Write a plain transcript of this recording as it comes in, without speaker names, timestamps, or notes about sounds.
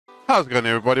How's it going,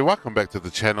 everybody? Welcome back to the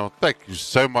channel. Thank you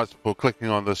so much for clicking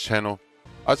on this channel.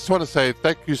 I just want to say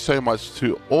thank you so much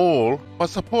to all my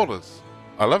supporters.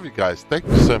 I love you guys. Thank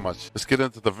you so much. Let's get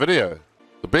into the video.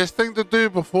 The best thing to do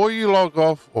before you log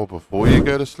off or before you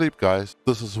go to sleep, guys,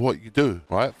 this is what you do,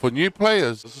 right? For new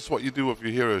players, this is what you do with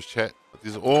your heroes, chat.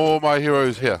 These are all my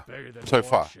heroes here so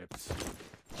far.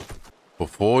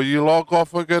 Before you log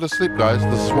off or go to sleep, guys,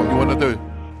 this is what you want to do.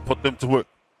 Put them to work.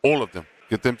 All of them.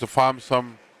 Get them to farm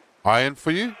some iron for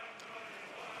you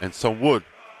and some wood,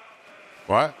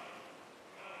 right?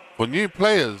 For new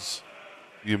players,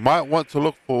 you might want to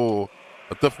look for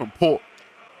a different port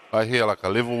right here, like a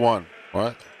level 1,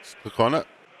 right? Just click on it.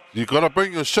 You got to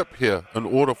bring your ship here in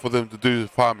order for them to do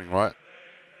farming, right?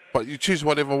 But you choose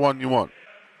whatever one you want.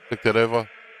 Take that over.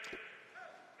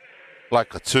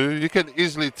 Like a 2. You can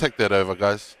easily take that over,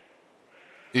 guys.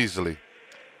 Easily.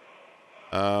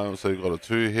 So you got a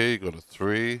 2 here, you got a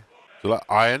 3. So like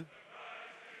iron.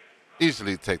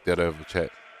 Easily take that over, chat.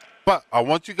 But I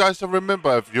want you guys to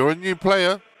remember, if you're a new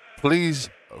player, please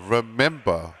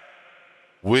remember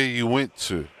where you went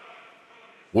to.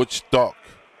 Which dock.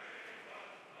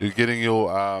 You're getting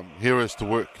your heroes to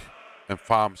work and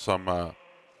farm some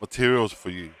materials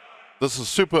for you. This is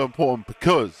super important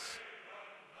because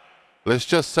let's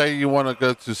just say you want to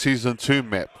go to Season 2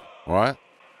 map, right?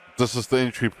 This is the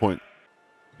entry point.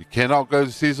 You cannot go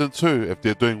to Season 2 if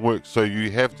they're doing work, so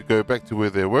you have to go back to where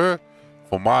they were.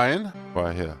 For mine,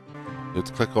 right here, you have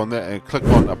to click on that and click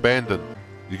on abandon.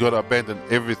 You got to abandon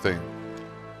everything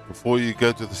before you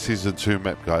go to the Season 2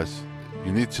 map, guys.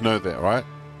 You need to know that, right?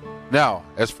 Now,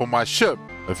 as for my ship,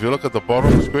 if you look at the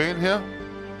bottom screen here,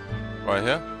 right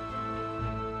here,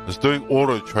 it's doing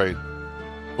auto trade.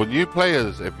 For new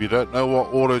players, if you don't know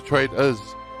what auto trade is,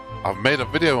 I've made a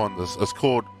video on this. It's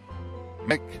called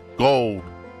Make Gold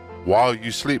While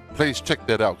You Sleep. Please check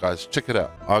that out, guys. Check it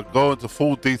out. I'll go into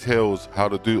full details how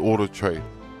to do auto trade.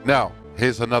 Now,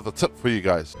 here's another tip for you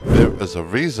guys. There is a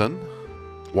reason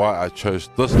why I chose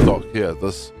this dock here.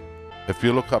 This, if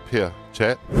you look up here,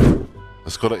 chat,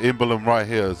 it's got an emblem right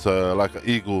here. It's like an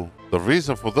eagle. The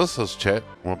reason for this is, chat,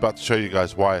 I'm about to show you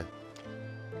guys why.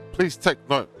 Please take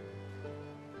note.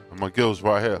 And my girl's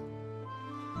right here.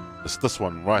 It's this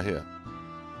one right here.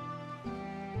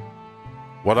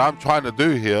 What I'm trying to do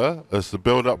here is to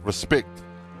build up respect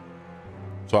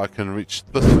so I can reach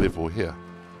this level here.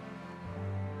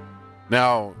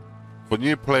 Now, for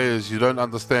new players, you don't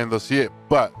understand this yet,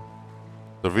 but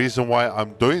the reason why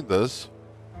I'm doing this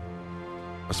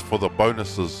is for the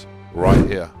bonuses right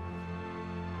here.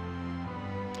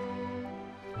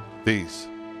 These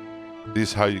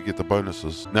how you get the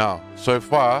bonuses. Now, so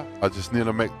far, I just need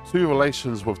to make 2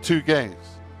 relations with 2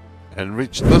 gangs and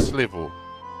reach this level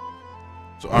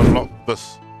to unlock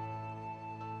this.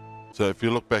 So if you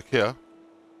look back here,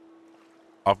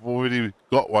 I've already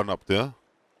got one up there.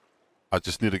 I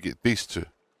just need to get these 2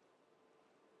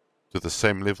 to the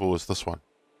same level as this one,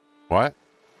 right?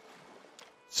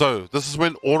 So this is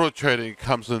when auto trading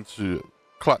comes into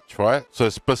clutch, right? So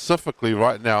specifically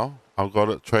right now, I've got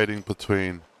it trading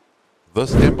between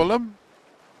this emblem,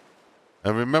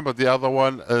 and remember the other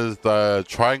one is the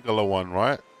triangular one,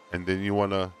 right? And then you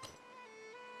want to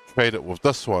trade it with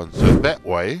this one, so that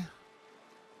way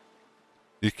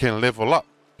you can level up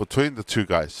between the 2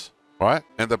 guys, right?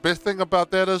 And the best thing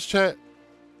about that is, chat,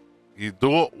 you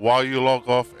do it while you log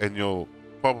off and you're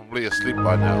probably asleep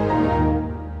by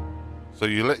now. So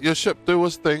you let your ship do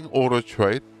its thing, auto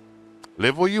trade,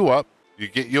 level you up, you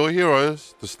get your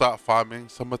heroes to start farming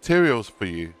some materials for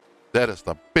you. That is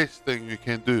the best thing you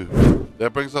can do.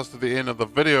 That brings us to the end of the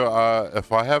video.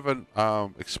 If I haven't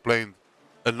explained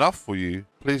enough for you,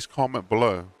 please comment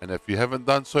below. And if you haven't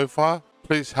done so far,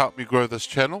 please help me grow this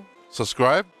channel.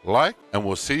 Subscribe, like, and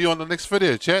we'll see you on the next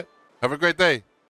video, chat. Have a great day.